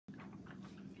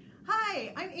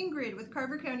Hi, I'm Ingrid with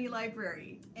Carver County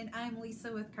Library. And I'm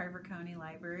Lisa with Carver County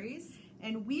Libraries.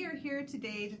 And we are here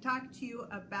today to talk to you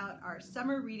about our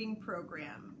summer reading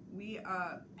program. We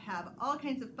have all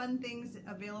kinds of fun things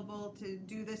available to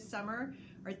do this summer.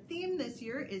 Our theme this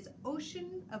year is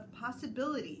Ocean of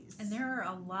Possibilities. And there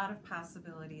are a lot of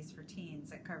possibilities for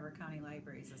teens at Carver County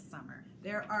Libraries this summer.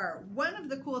 There are. One of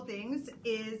the cool things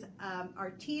is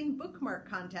our teen bookmark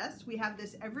contest. We have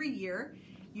this every year.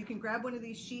 You can grab one of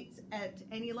these sheets at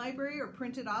any library or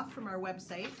print it off from our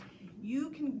website. You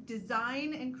can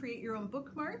design and create your own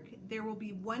bookmark. There will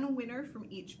be one winner from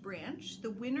each branch.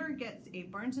 The winner gets a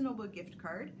Barnes & Noble gift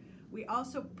card. We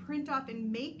also print off and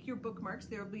make your bookmarks.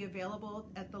 They will be available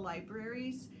at the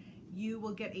libraries. You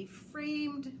will get a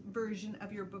framed version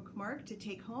of your bookmark to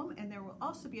take home, and there will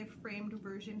also be a framed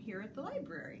version here at the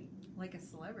library. Like a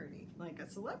celebrity. Like a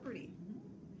celebrity.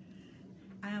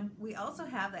 We also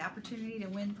have the opportunity to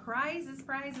win prizes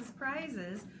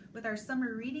with our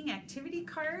summer reading activity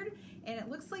card, and it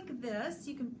looks like this.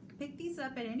 You can pick these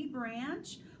up at any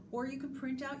branch, or you can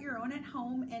print out your own at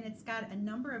home, and it's got a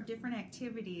number of different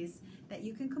activities that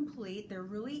you can complete. They're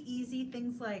really easy,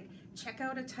 things like check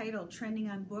out a title trending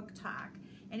on Book Talk.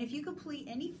 And if you complete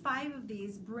any 5 of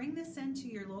these, bring this into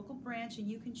your local branch and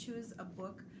you can choose a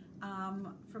book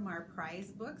from our prize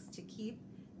books to keep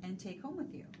and take home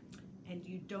with you. And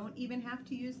you don't even have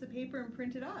to use the paper and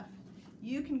print it off.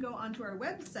 You can go onto our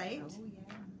website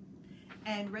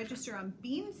and register on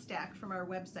Beanstack from our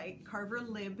website,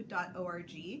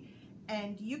 carverlib.org,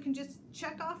 and you can just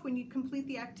check off when you complete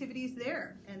the activities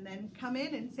there and then come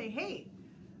in and say, hey,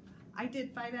 I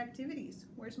did 5 activities.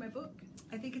 Where's my book?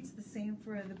 I think it's the same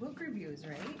for the book reviews,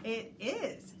 right? It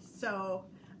is. So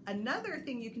another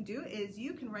thing you can do is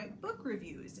you can write book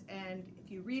reviews, and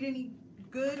if you read any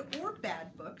good or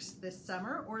bad books this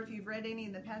summer, or if you've read any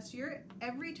in the past year,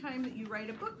 every time that you write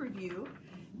a book review,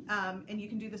 and you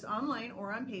can do this online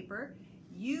or on paper,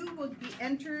 you will be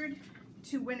entered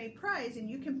to win a prize,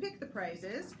 and you can pick the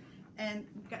prizes. And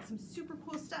we've got some super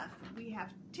cool stuff. We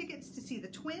have tickets to see the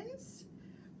twins,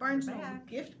 Barnes & Noble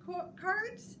gift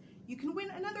cards. You can win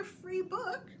another free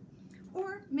book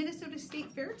or Minnesota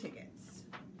State Fair tickets.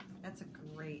 That's a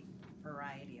great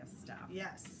variety of stuff.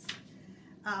 Yes.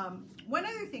 One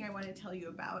other thing I want to tell you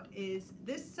about is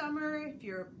this summer, if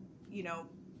you're,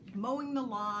 mowing the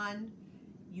lawn,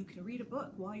 you can read a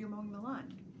book while you're mowing the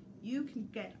lawn. You can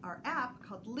get our app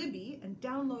called Libby and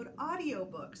download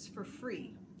audiobooks for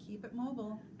free. Keep it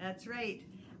mobile. That's right.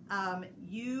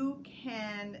 You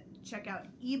can check out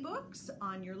ebooks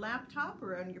on your laptop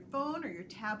or on your phone or your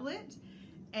tablet.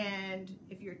 And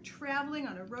if you're traveling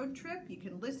on a road trip, you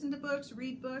can listen to books,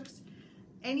 read books.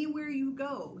 Anywhere you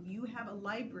go, you have a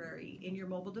library in your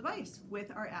mobile device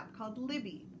with our app called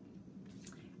Libby.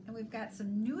 And we've got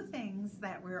some new things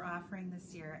that we're offering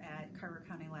this year at Carver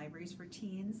County Libraries for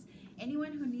teens.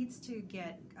 Anyone who needs to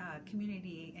get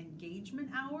community engagement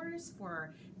hours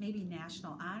for maybe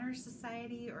National Honor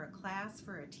Society or a class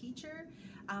for a teacher,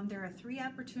 there are 3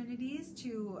 opportunities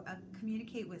to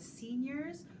communicate with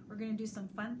seniors. We're going to do some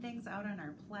fun things out on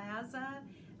our plaza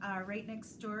right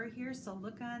next door here, so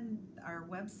look on our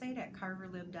website at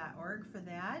carverlib.org for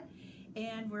that.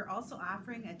 And we're also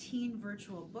offering a teen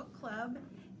virtual book club,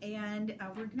 and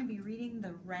we're going to be reading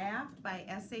The Raft by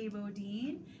S.A.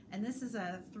 Bodine, and this is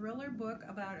a thriller book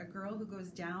about a girl who goes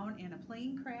down in a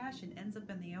plane crash and ends up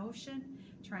in the ocean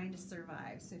trying to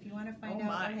survive. So if you want to find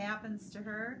out what happens to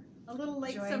her, a little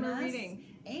late summer reading,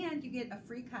 and you get a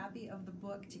free copy of the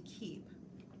book to keep.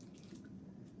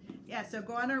 Yeah, so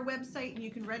go on our website and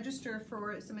you can register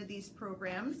for some of these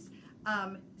programs.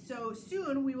 So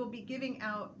soon we will be giving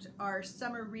out our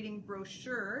summer reading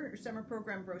brochure, or summer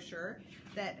program brochure,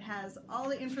 that has all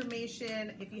the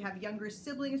information. If you have younger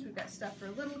siblings, we've got stuff for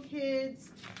little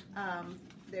kids.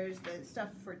 There's the stuff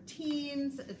for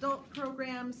teens, adult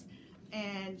programs,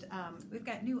 and we've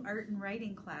got new art and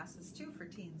writing classes too for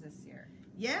teens this year.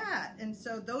 Yeah, and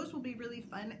so those will be really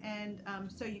fun, and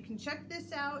so you can check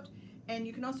this out. And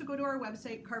you can also go to our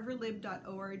website,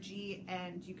 carverlib.org,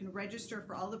 and you can register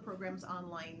for all the programs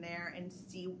online there and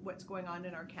see what's going on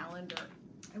in our calendar.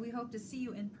 And we hope to see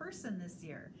you in person this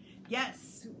year.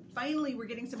 Yes, finally we're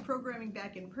getting some programming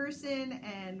back in person,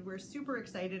 and we're super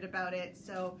excited about it.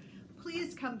 So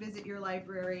please come visit your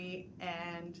library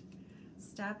and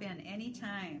stop in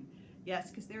anytime.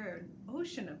 Yes, because there are an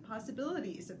ocean of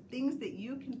possibilities of things that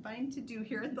you can find to do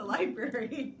here at the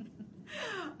library.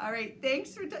 All right,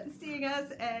 thanks for seeing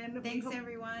us, and thanks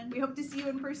everyone. We hope to see you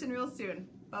in person real soon.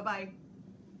 Bye-bye.